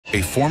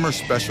A former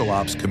special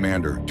ops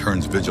commander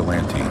turns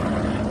vigilante.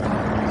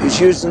 He's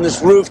using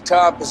this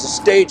rooftop as a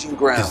staging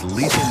ground. His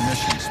lethal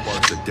mission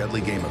sparks a deadly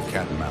game of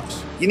cat and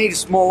mouse. You need a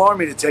small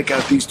army to take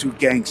out these two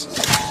gangs.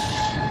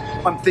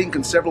 I'm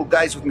thinking several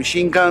guys with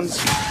machine guns,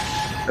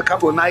 a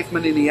couple of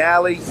knifemen in the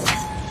alley,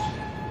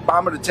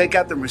 bomber to take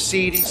out the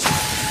Mercedes.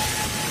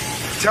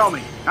 Tell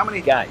me, how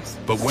many guys?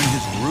 But when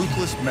his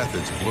ruthless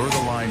methods blur the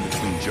line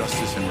between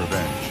justice and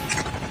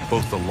revenge,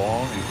 both the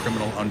law and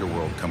criminal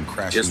underworld come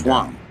crashing Just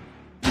down. one.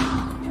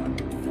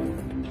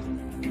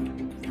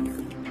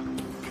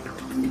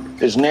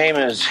 His name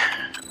is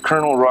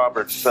Colonel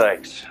Robert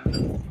Sykes,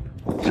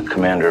 the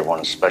commander of one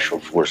of Special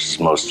Forces'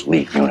 most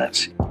elite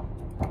units.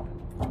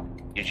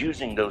 He's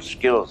using those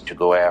skills to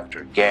go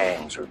after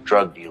gangs or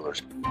drug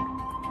dealers.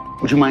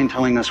 Would you mind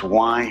telling us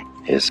why?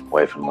 His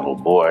wife and little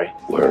boy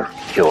were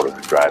killed in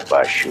a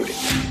drive-by shooting.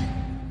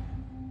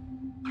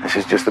 This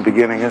is just the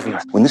beginning, isn't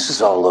it? When this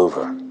is all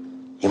over,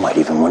 you might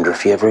even wonder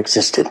if he ever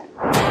existed.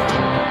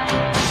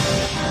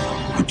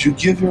 Would you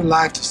give your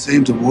life to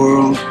save the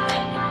world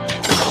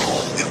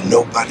if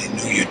nobody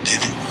knew you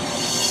did it?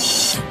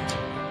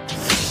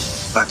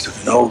 I took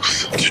an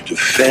oath to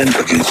defend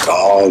against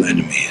all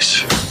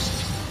enemies.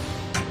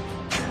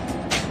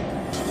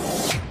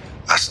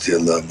 I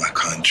still love my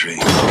country.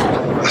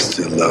 I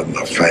still love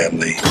my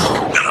family.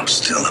 And I'm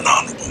still an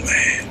honorable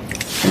man.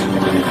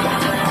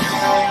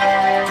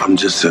 I'm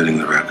just setting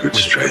the record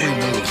straight.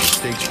 Every move, the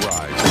stakes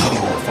rise, leading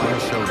to a final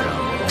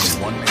showdown where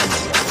only one man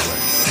will walk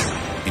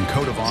away. In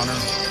Code of Honor,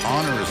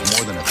 honor is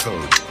more than a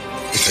code.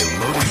 It's a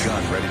loaded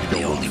gun ready to go.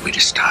 The only way to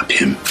stop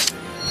him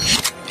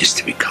is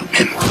to become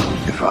him.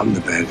 If I'm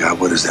the bad guy,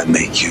 what does that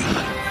make you?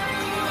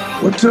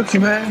 What took you,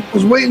 man? I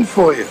was waiting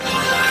for you.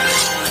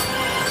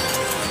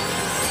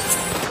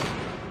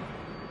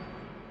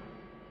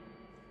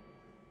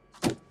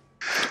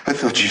 I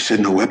thought you said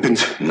no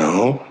weapons.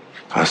 No,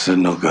 I said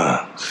no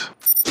guns.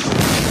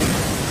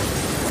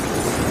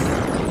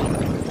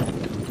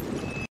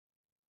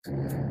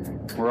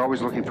 We're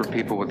always looking for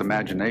people with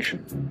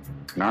imagination,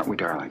 aren't we,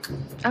 darling?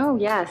 Oh,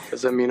 yes.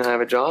 Does that mean I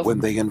have a job? When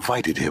they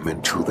invited him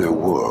into their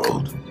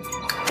world,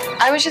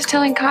 I was just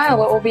telling Kyle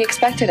what will be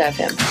expected of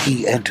him.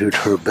 he entered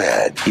her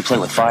bed You play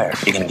with fire,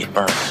 you're gonna get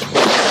burned.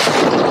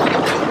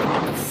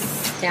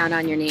 Down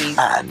on your knees.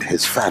 and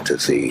his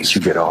fantasies.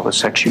 You get all the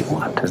sex you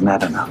want. Isn't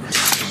that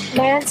enough?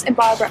 Lance and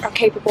Barbara are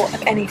capable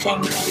of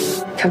anything.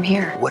 Come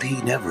here. What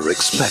he never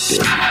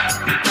expected,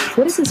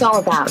 What is this all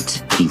about?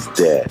 he's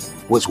dead,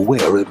 was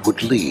where it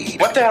would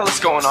lead. What the hell is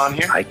going on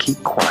here? I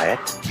keep quiet,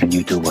 and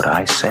you do what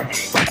I say.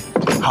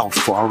 How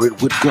far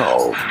it would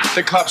go.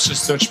 The cops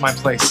just searched my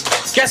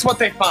place. Guess what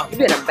they found? You've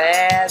been a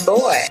bad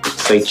boy.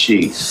 Say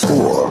cheese.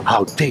 Or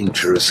how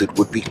dangerous it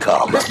would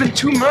become. There's been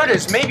 2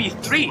 murders, maybe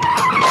 3.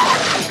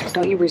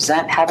 Don't you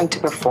resent having to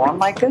perform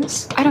like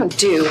this? I don't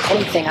do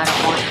anything I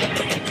don't want.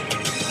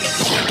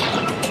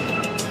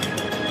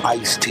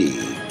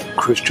 Ice-T,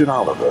 Christian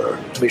Oliver,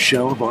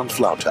 Michelle von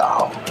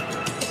Flautow.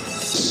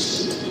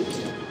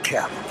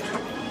 Cap.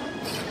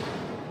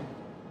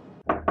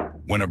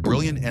 When a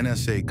brilliant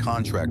NSA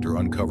contractor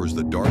uncovers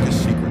the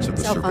darkest secrets of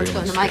the Cell phone's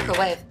going surveillance to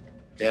microwave.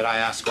 Dare I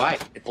ask why?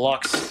 It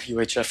blocks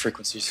UHF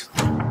frequencies.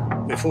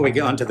 Before we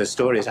get onto the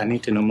stories, I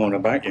need to know more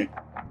about you.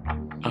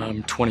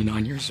 I'm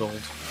 29 years old.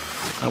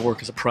 I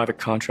work as a private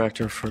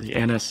contractor for the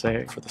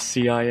NSA, for the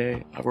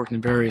CIA. I've worked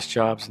in various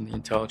jobs in the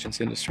intelligence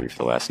industry for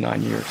the last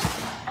 9 years.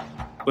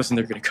 Listen,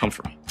 they're going to come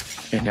for me.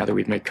 And now that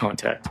we've made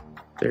contact,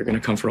 they're going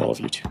to come for all of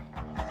you too.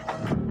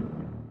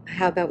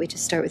 How about we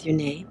just start with your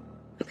name,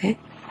 okay?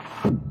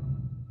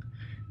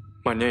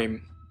 My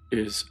name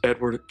is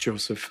Edward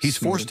Joseph He's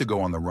forced to Snowden.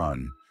 go on the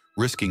run,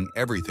 risking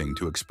everything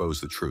to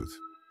expose the truth.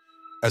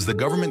 As the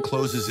government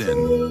closes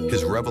in,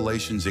 his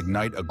revelations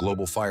ignite a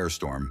global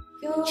firestorm,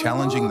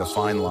 challenging the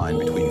fine line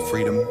between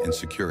freedom and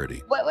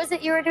security. What was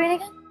it you were doing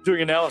again?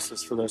 Doing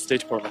analysis for the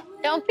State Department.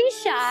 Don't be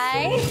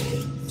shy.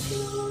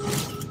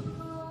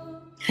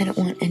 I don't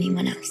want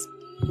anyone else.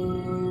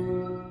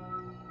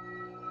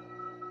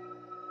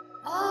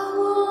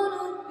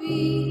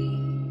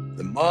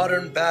 The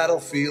modern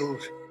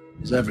battlefield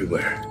is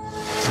everywhere.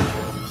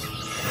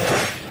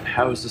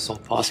 How is this all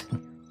possible?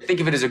 Think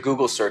of it as a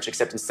Google search,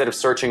 except instead of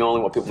searching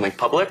only what people make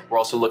public, we're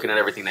also looking at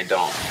everything they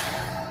don't.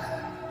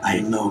 I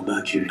know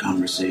about your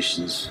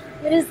conversations.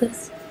 What is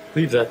this?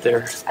 Leave that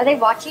there. Are they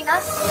watching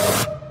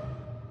us?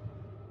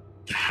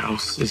 The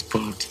house is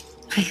bugged.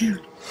 I am.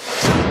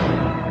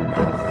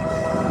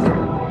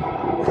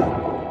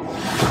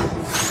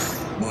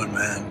 One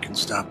man can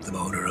stop the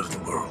motor of the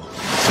world.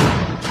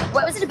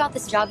 What was it about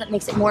this job that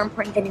makes it more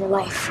important than your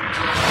life?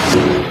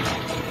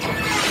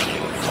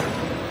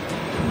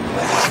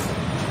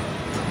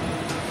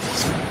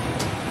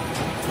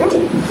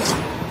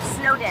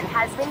 Snowden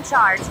has been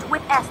charged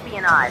with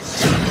espionage.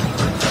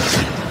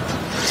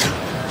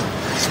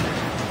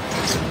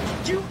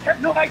 You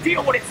have no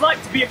idea what it's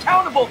like to be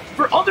accountable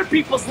for other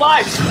people's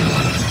lives.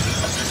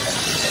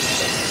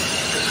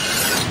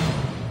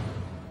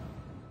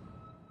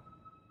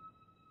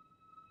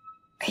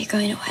 Are you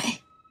going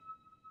away?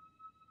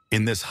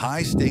 In this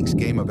high-stakes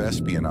game of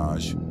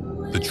espionage,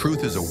 the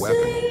truth is a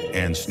weapon,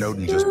 and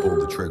Snowden just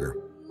pulled the trigger.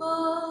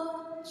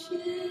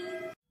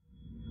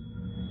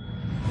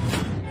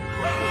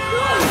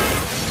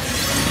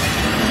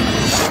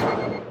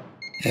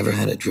 Ever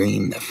had a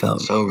dream that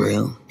felt so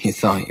real, you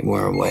thought you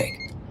were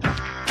awake?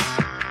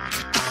 I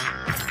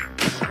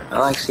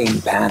like seeing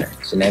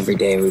patterns in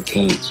everyday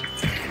routines.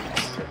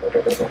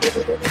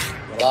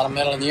 A lot of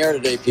metal in the air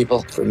today,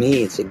 people. For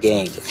me, it's a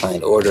game to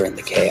find order in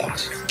the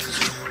chaos.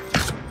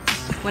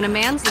 When a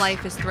man's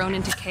life is thrown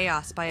into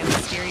chaos by a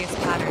mysterious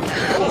pattern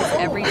that repeats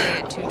every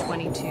day at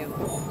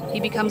 2:22, he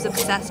becomes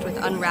obsessed with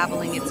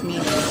unraveling its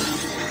meaning.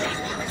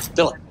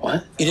 Dylan,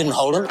 what? You didn't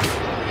hold him?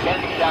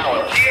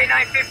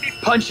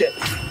 GA950, punch it!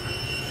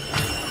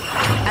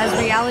 As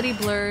reality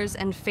blurs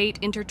and fate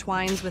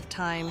intertwines with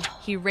time,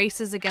 he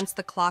races against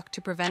the clock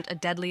to prevent a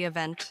deadly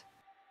event.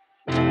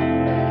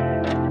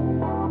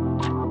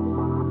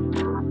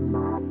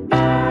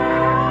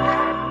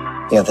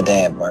 The other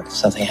day at work,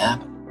 something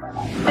happened.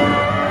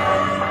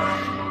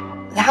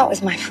 That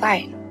was my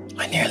flight.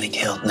 I nearly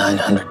killed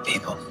 900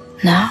 people.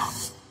 No.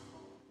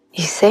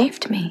 You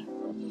saved me.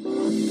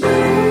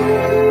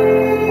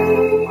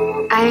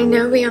 I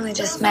know we only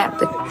just met,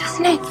 but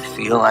doesn't it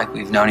Feel like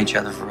we've known each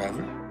other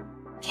forever?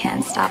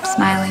 Can't stop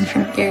smiling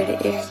from ear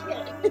to ear.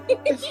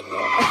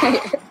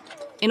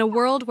 In a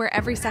world where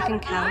every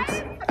second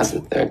counts, That's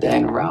the third day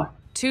in a row.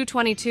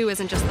 2:22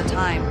 isn't just the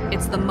time,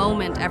 it's the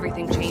moment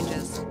everything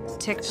changes.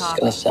 TikTok. It's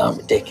gonna sound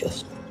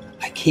ridiculous.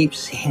 I keep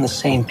seeing the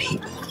same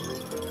people.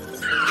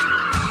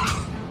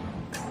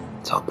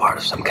 It's all part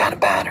of some kind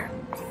of pattern.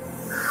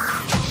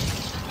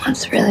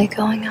 What's really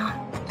going on?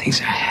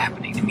 Things are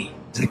happening to me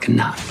that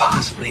cannot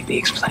possibly be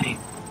explained.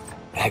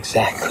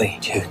 Exactly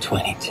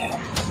 2:22.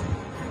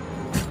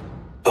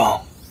 Boom.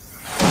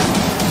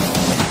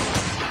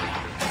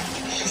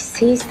 He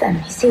sees them.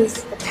 He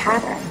sees the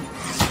pattern.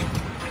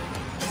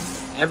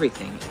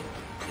 Everything.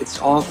 It's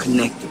all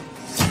connected.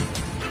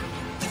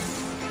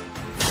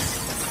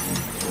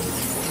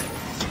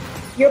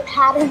 Your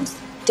patterns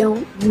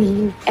don't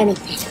mean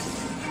anything.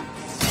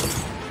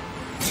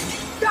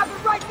 Stop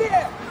it right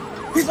there!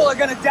 People are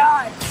gonna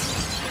die!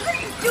 What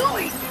are you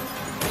doing?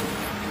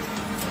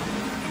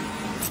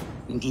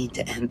 We need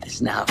to end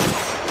this now.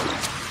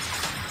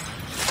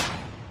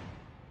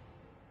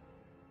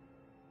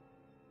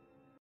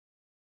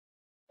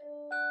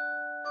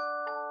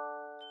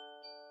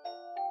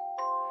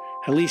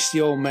 At least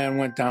the old man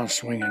went down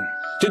swinging.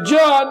 To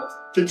John!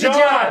 To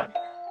John!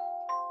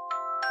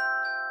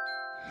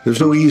 There's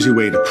no easy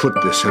way to put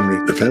this,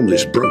 Henry. The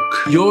family's broke.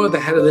 You're the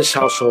head of this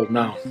household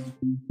now.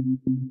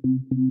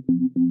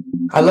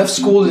 I left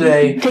school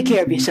today. Take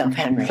care of yourself,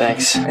 Henry.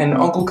 Thanks. And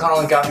Uncle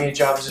Colin got me a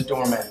job as a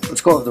doorman. Let's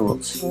go over the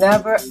rules.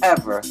 Never,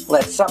 ever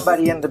let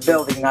somebody in the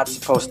building not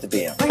supposed to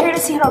be in. We're here to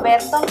see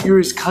Roberto. You're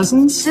his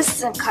cousins?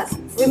 Distant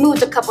cousins. We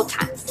moved a couple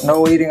times.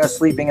 No eating or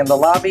sleeping in the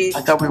lobby.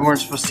 I thought we weren't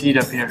supposed to eat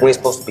up here. We're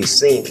supposed to be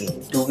seen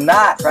eating. Do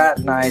not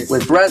fraternize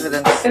with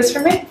residents. It's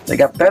for me. They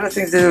got better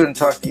things to do than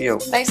talk to you.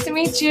 Nice to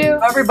meet you.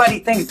 Everybody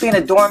thinks being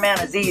a doorman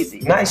is easy.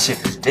 Night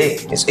shift is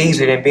dead. It's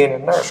easier than being a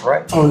nurse,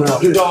 right? Oh no.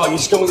 Your dog,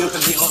 he's going up in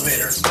the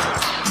elevator.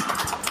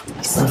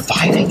 He's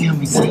inviting him.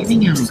 He's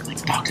leaving him.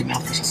 Like Dr.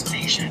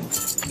 Malresuscitation.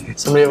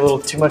 Somebody have a little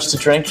too much to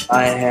drink?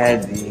 I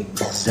had the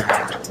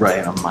exact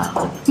right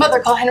amount. Mother,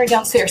 call Henry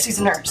downstairs. He's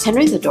a nurse.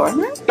 Henry the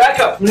doorman? Back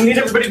up. We need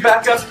everybody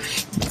back up.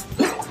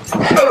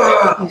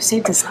 You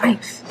saved his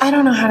life. I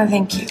don't know how to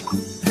thank you.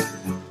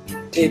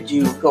 Did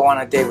you go on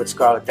a date with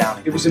Scarlett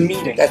Downey? It was a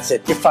meeting. That's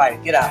it. You're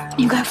fired. Get out.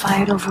 You got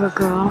fired over a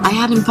girl? I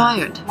had him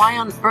fired. Why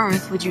on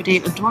earth would you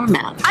date a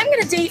doorman? I'm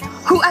gonna date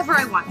whoever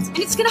I want. And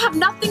it's gonna have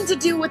nothing to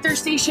do with their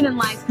station in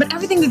life, but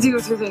everything to do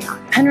with who they are.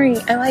 Henry,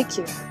 I like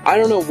you. I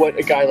don't know what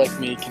a guy like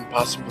me can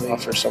possibly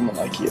offer someone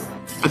like you.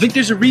 I think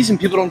there's a reason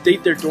people don't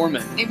date their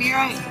doormen. Maybe you're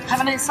right. Have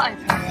a nice life.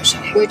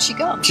 Where'd she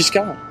go? She's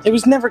gone. It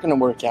was never gonna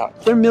work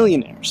out. They're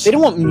millionaires. They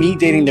don't want me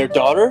dating their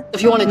daughter.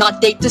 If you want to not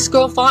date this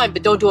girl, fine,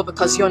 but don't do it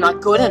because you're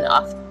not good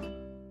enough.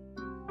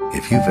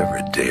 If you've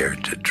ever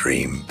dared to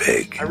dream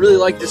big, I really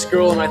like this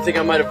girl and I think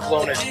I might have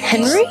blown it.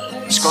 Henry?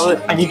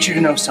 Scarlett, I need you to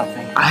know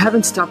something. I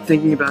haven't stopped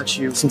thinking about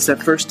you since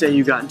that first day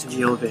you got into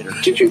the elevator.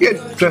 Did you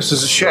get dressed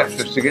as a chef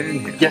just to get in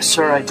here? Yes,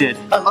 sir, I did.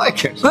 I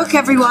like it. Look,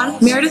 everyone.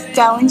 Meredith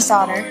Dowling's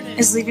daughter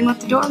is leaving with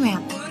the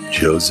doorman.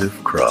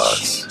 Joseph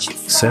Cross,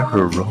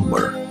 Sarah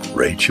Romer,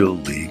 Rachel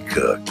Lee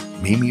Cook,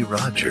 Mimi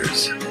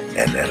Rogers,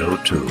 Annette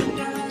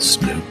O'Toole,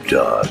 Snoop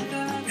Dogg,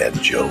 and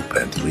Joe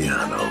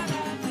Pantoliano.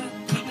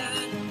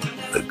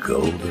 The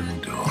Golden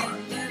Door.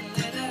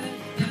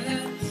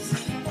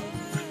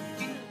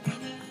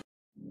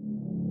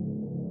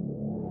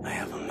 I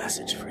have a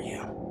message for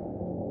you.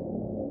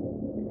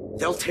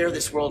 They'll tear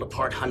this world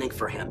apart hunting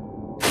for him.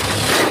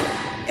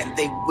 And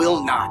they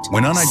will not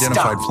When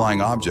unidentified stop.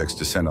 flying objects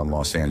descend on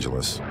Los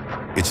Angeles,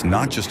 it's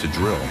not just a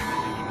drill,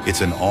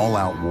 it's an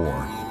all-out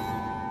war.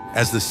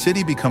 As the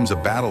city becomes a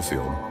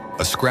battlefield,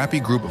 a scrappy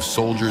group of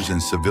soldiers and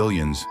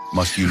civilians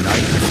must unite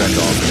to fend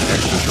off an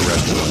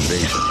extraterrestrial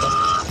invasion.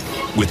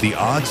 With the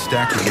odds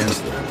stacked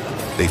against them,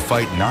 They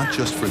fight not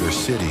just for their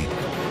city,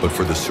 but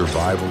for the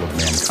survival of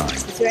mankind.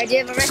 So I do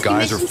have a rescue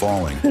Skies are mission?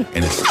 falling,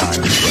 and it's time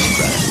to strike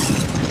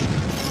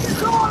back.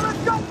 Come on, let's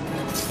go!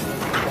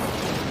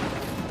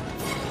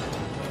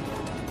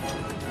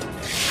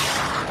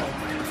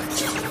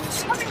 Tell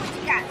me what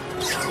you got.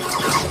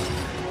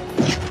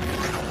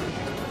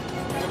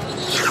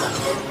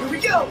 Here we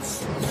go!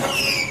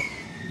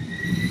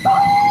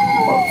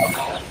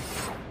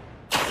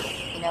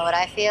 You know what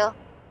I feel?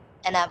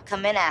 An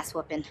upcoming ass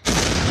whooping.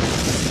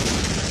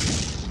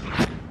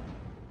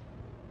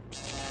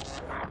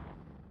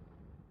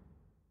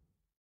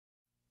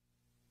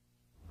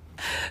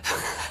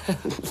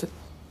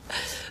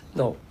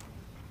 Non.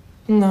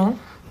 Non.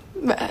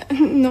 Bah,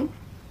 non.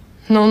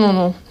 Non, non,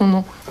 non, non,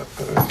 non.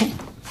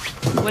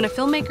 When a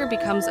filmmaker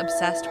becomes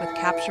obsessed with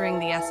capturing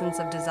the essence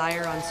of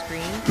desire on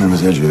screen,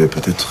 Mademoiselle, je vais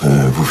peut-être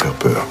vous faire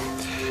peur.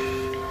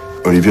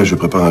 Olivia, je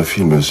prépare un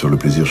film sur le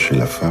plaisir chez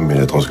la femme et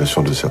la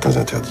transgression de certains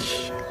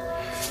interdits.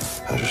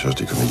 Je cherche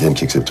des comédiennes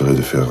qui accepteraient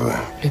de faire...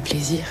 Le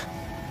plaisir.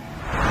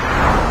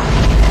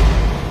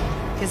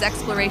 his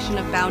exploration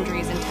of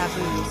boundaries and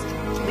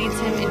taboos leads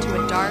him into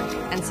a dark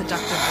and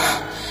seductive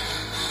world.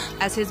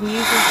 As his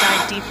muses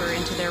dive deeper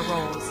into their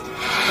roles,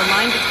 the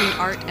line between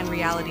art and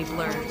reality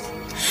blurs,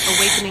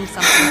 awakening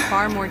something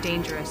far more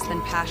dangerous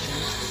than passion.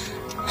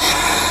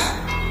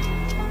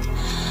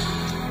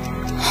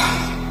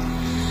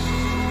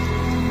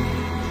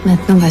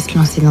 Maintenant, on va se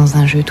lancer dans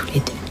un jeu tous les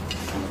deux.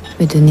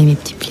 Me donner mes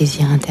petits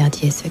plaisirs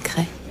interdits et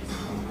secrets.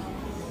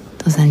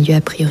 Dans un lieu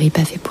a priori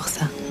pas fait pour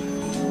ça.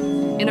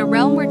 In a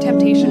realm where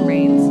temptation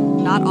reigns,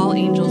 not all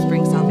angels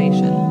bring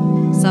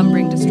salvation. Some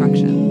bring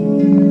destruction.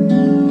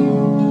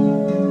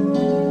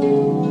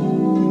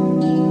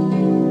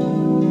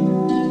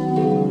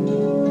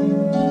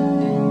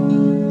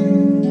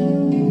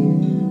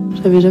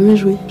 J'avais jamais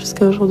joué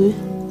jusqu'à aujourd'hui.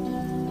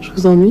 Je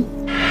vous ennuie?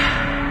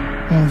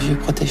 Mon vieux,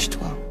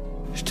 protège-toi.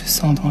 Je te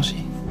sens en danger.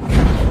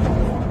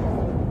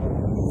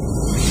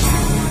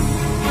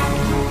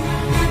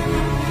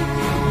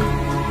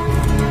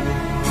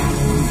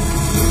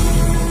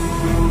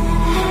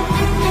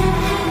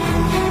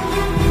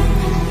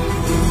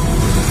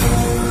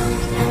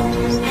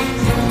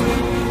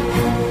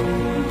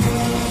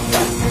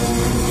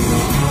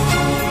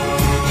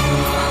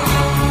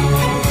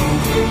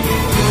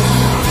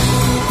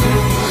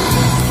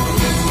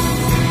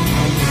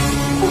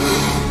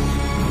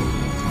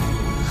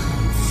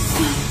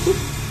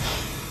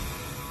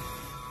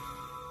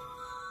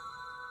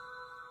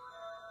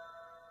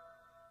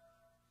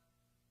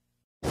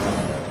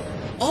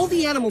 All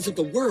the animals of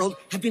the world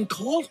have been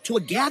called to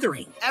a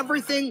gathering.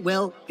 Everything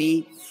will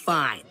be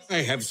fine. I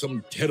have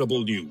some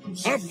terrible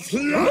news. A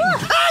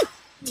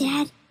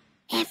Dad,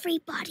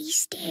 everybody's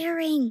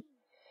staring.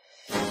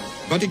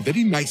 But a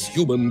very nice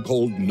human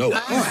called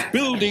Noah is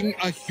building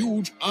a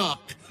huge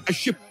ark, a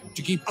ship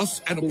to keep us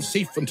animals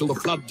safe until the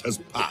flood has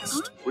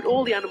passed. Would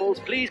all the animals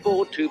please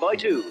board 2 by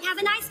 2? Have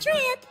a nice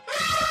trip.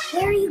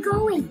 Where are you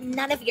going?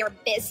 None of your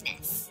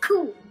business.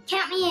 Cool.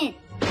 Count me in.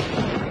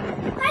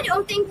 I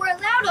don't think we're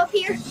allowed up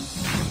here.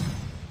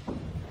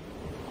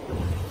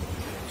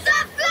 The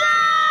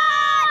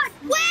flood!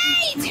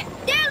 Wait!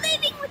 They're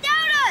leaving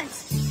without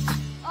us!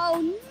 Oh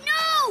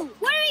no!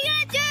 What are we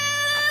gonna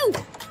do?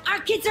 Our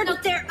kids are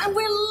out there and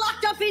we're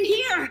locked up in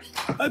here!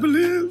 I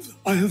believe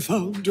I have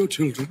found your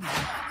children.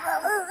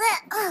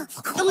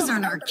 Those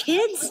aren't our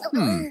kids.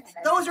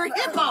 Those are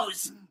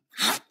hippos.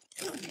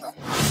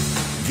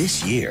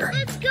 This year,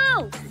 Let's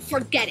go!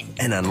 Forget it.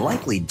 an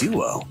unlikely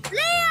duo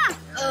Leah!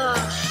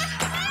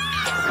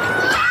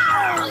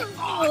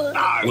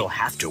 will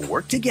have to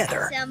work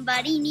together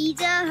Somebody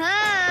needs a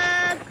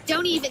hug.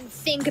 Don't even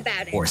think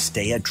about it. or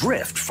stay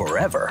adrift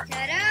forever.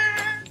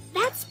 Ta-da!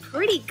 That's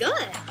pretty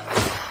good.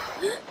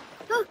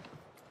 Oh.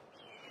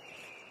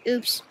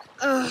 Oops.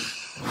 Ugh.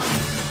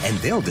 And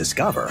they'll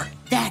discover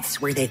That's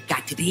where they've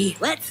got to be.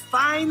 Let's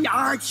find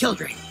our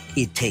children.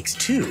 it takes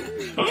two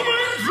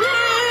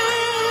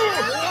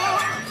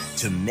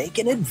to make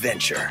an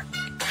adventure.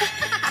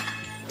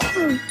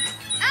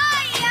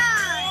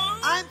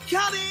 I'm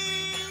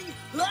coming!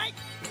 Like...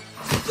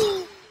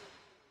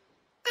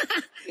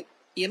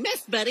 You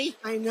missed, buddy.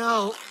 I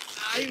know.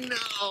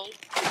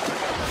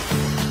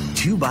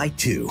 2 by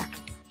 2.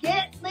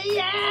 Get me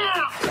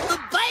out! The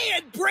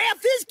bad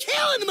breath is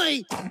killing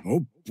me!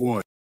 Oh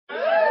boy.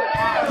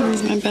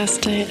 This is my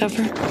best day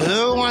ever.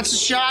 Who wants a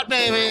shot,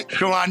 baby?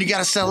 Come on, you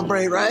gotta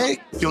celebrate,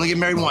 right? You only get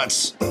married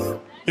once. You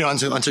know,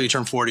 until you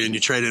turn 40 and you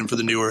trade in for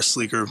the newer,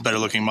 sleeker,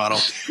 better-looking model.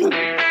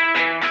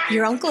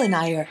 Your uncle and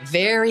I are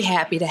very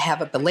happy to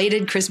have a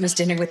belated Christmas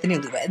dinner with the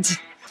newlyweds.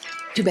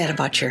 Too bad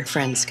about your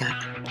friend, Scott.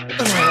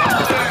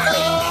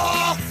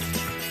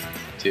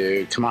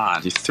 Dude, come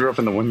on. You threw up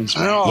in the women's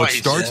room. What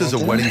starts as a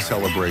wedding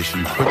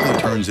celebration quickly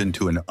turns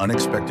into an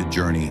unexpected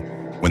journey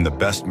when the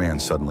best man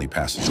suddenly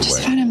passes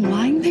away. Found him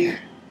lying there?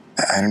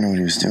 I don't know what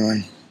he was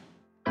doing.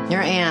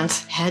 Your aunt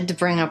had to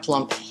bring up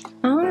Lumpy.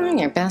 Oh,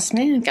 your best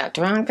man got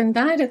drunk and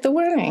died at the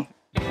wedding.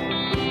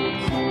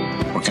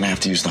 Well, We're gonna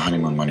have to use the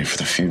honeymoon money for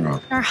the funeral.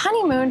 Our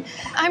honeymoon?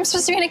 I'm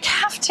supposed to be in a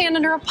caftan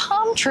under a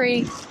palm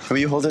tree. Will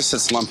you hold this?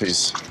 It's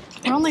Lumpy's.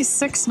 There are only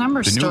 6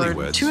 numbers The stored.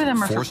 newlyweds, 2 of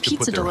them are for forced to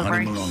pizza put their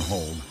delivery. honeymoon on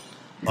hold,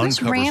 Who's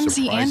uncover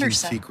Ramsay surprising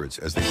Anderson? secrets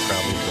as they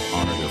travel to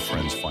honor their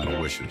friends'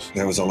 final wishes.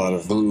 There was a lot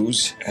of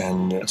booze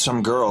and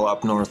some girl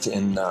up north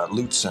in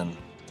Lutzen.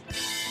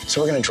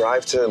 So we're gonna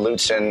drive to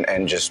Lutzen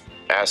and just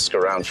ask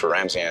around for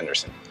Ramsay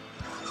Anderson.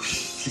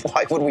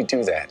 Why would we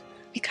do that?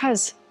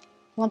 Because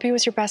Lumpy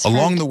was your best friend.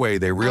 Along the way,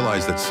 they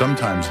realize that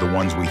sometimes the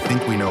ones we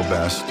think we know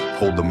best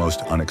hold the most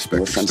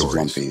unexpected stories.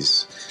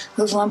 Lumpy's.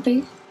 Who's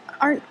Lumpy?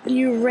 Aren't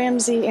you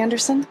Ramsay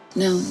Anderson?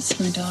 No, it's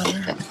my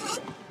daughter.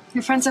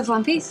 Your friends have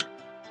Lumpies?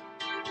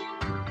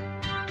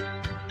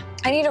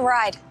 I need a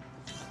ride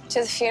to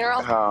the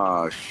funeral.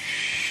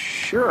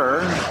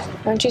 Sure.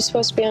 Aren't you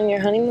supposed to be on your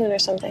honeymoon or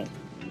something?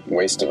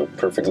 Waste of a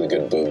perfectly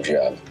good boob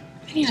job.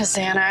 I need a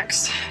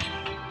Xanax.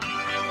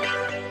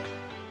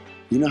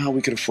 You know how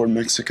we could afford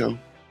Mexico?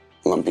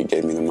 Lumpy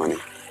gave me the money.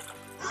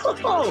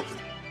 Oh.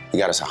 He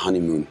got us a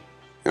honeymoon,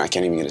 and I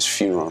can't even get his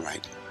funeral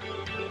right.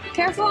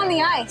 Careful on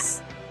the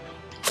ice.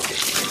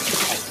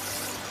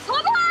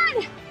 Hold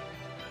on!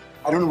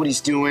 I don't know what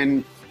he's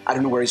doing. I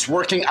don't know where he's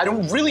working. I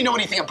don't really know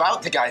anything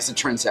about the guy, as it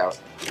turns out.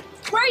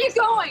 Where are you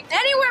going?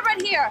 Anywhere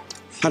but here.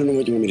 I don't know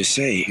what you want me to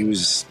say. He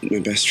was my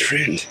best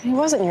friend. He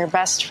wasn't your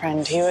best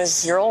friend. He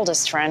was your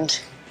oldest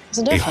friend. There's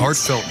a A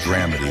difference. heartfelt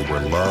dramedy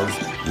where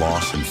love,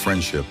 loss, and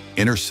friendship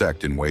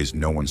intersect in ways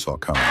no one saw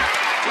coming.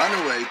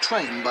 Runaway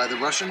Train by the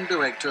Russian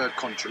director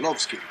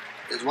Konchalovsky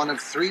is one of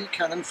 3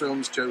 Cannes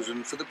films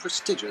chosen for the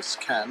prestigious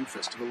Cannes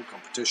Festival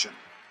competition.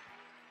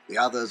 The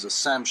others are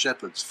Sam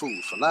Shepard's Fool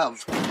for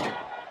Love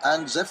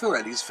and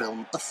Zeffirelli's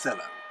film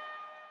Othello.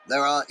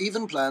 There are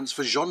even plans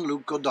for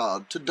Jean-Luc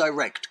Godard to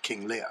direct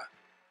King Lear.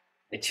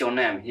 It's your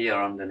name here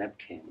on the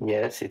napkin.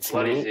 Yes, it's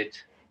What me. is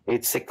it?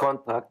 It's a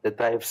contract that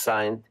I have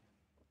signed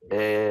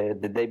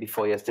the day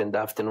before yesterday in the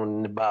afternoon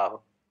in the bar.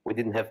 We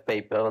didn't have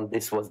paper, and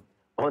this was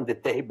on the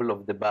table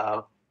of the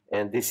bar.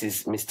 And this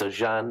is Mr.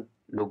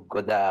 Jean-Luc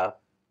Godard.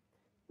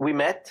 We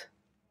met,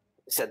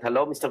 said,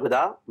 hello, Mr.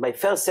 Godard. My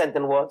first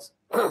sentence was,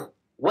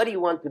 what do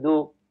you want to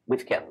do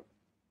with Karen?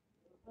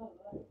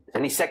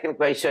 And his second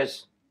question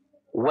is,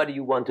 what do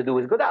you want to do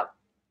with Godard?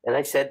 And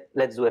I said,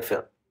 let's do a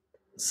film.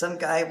 Some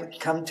guy would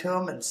come to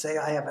him and say,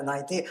 I have an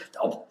idea.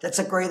 Oh, that's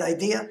a great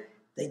idea.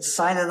 They'd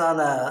sign it on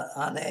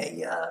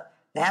a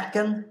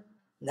napkin,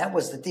 and that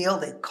was the deal.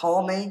 They'd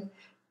call me,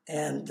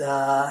 and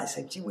I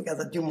said, gee, we got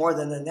to do more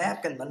than a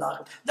napkin,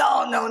 Monogamy.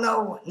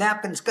 No,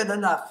 napkin's good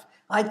enough.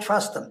 I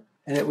trust them.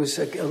 And it was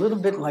a little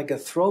bit like a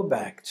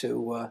throwback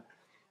to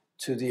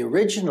the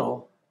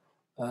original,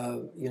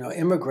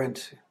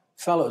 immigrant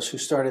fellows who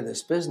started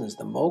this business,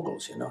 the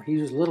moguls. He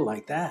was a little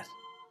like that.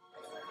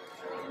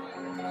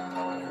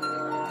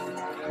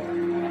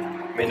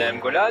 Menahem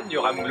Golan, il y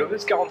aura une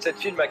globeuse 47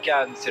 films à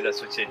Cannes. C'est la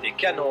société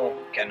Canon.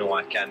 Canon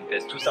à Cannes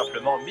pèse tout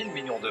simplement 1000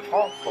 millions de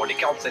francs pour les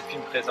 47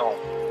 films présents.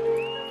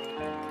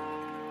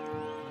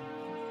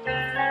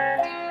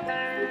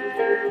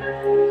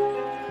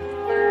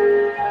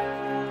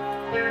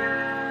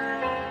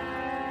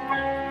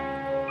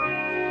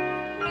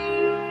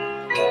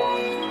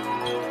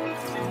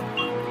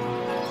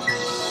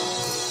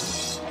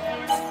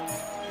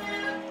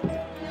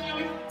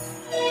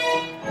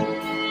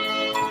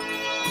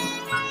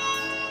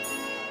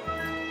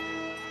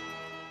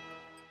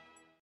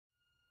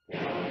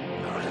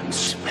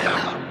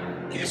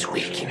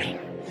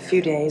 A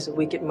few days, a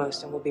week at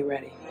most, and we'll be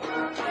ready.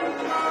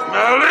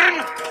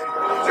 Merlin!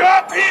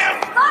 Drop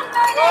him!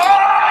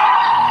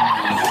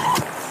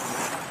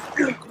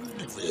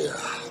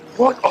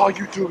 What are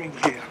you doing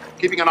here?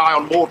 Keeping an eye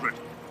on Mordred.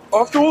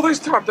 After all this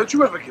time, don't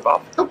you ever give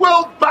up? The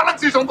world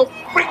balances on the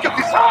brink of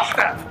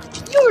disaster!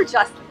 You're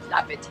just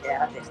love it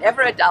here. There's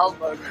never a dull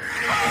moment.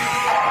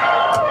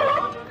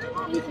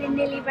 We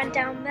nearly ran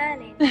down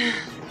Merlin.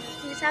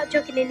 He was out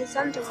jogging in his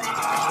underwear.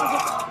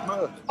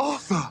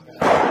 Arthur!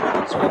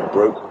 It's been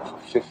broken for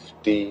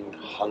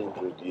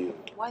 1,500 years.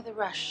 Why the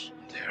rush?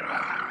 There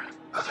are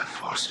other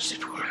forces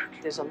at work.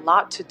 There's a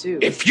lot to do.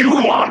 If you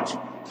want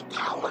the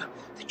power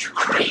that you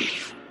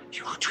crave,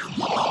 you will do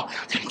more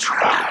than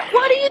try.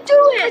 What are you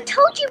doing? I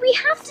told you we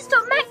have to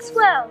stop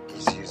Maxwell.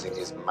 He's using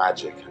his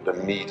magic and a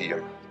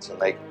medium to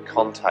make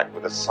contact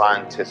with a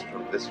scientist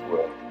from this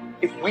world.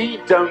 If we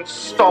don't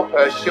stop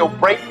her, she'll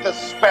break the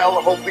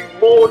spell holding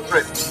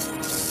Mordred. Stop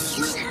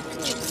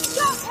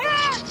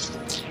him!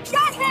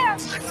 Get him!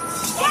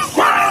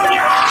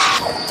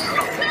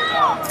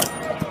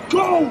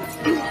 Go!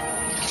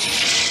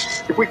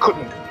 If we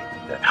couldn't,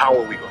 then how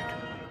are we going to?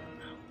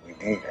 We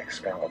need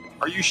Excalibur.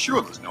 Are you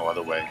sure there's no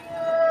other way?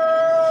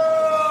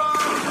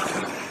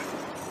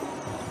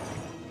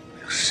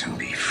 We'll soon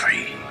be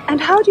free. And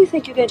how do you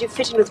think you're going to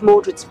fit in with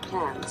Mordred's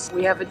plans?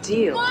 We have a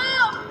deal.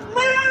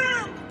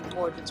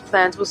 Mordred's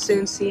plans will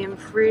soon see him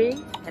free,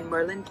 and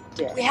Merlin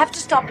dead. We have to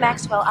stop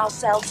Maxwell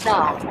ourselves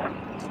now.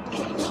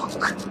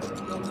 Look,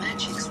 your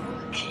magic's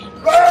working.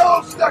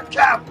 Rouse the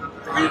cap!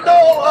 We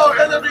know our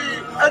enemy,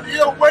 and he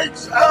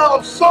awaits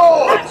our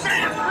swords!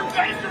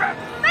 Maxwell!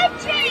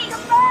 Reggie!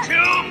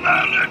 Kill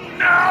Merlin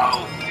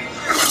now!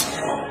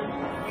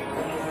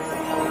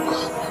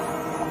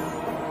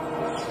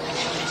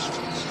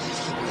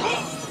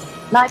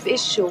 Life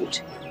is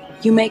short.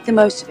 You make the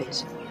most of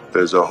it.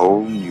 There's a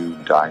whole new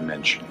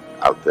dimension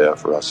out there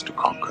for us to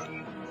conquer.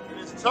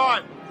 It is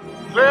time.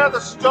 Clear the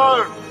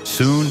stone.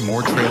 Soon,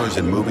 more trailers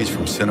and movies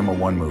from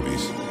CinemaOne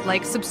Movies.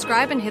 Like,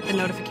 subscribe, and hit the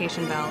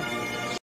notification bell.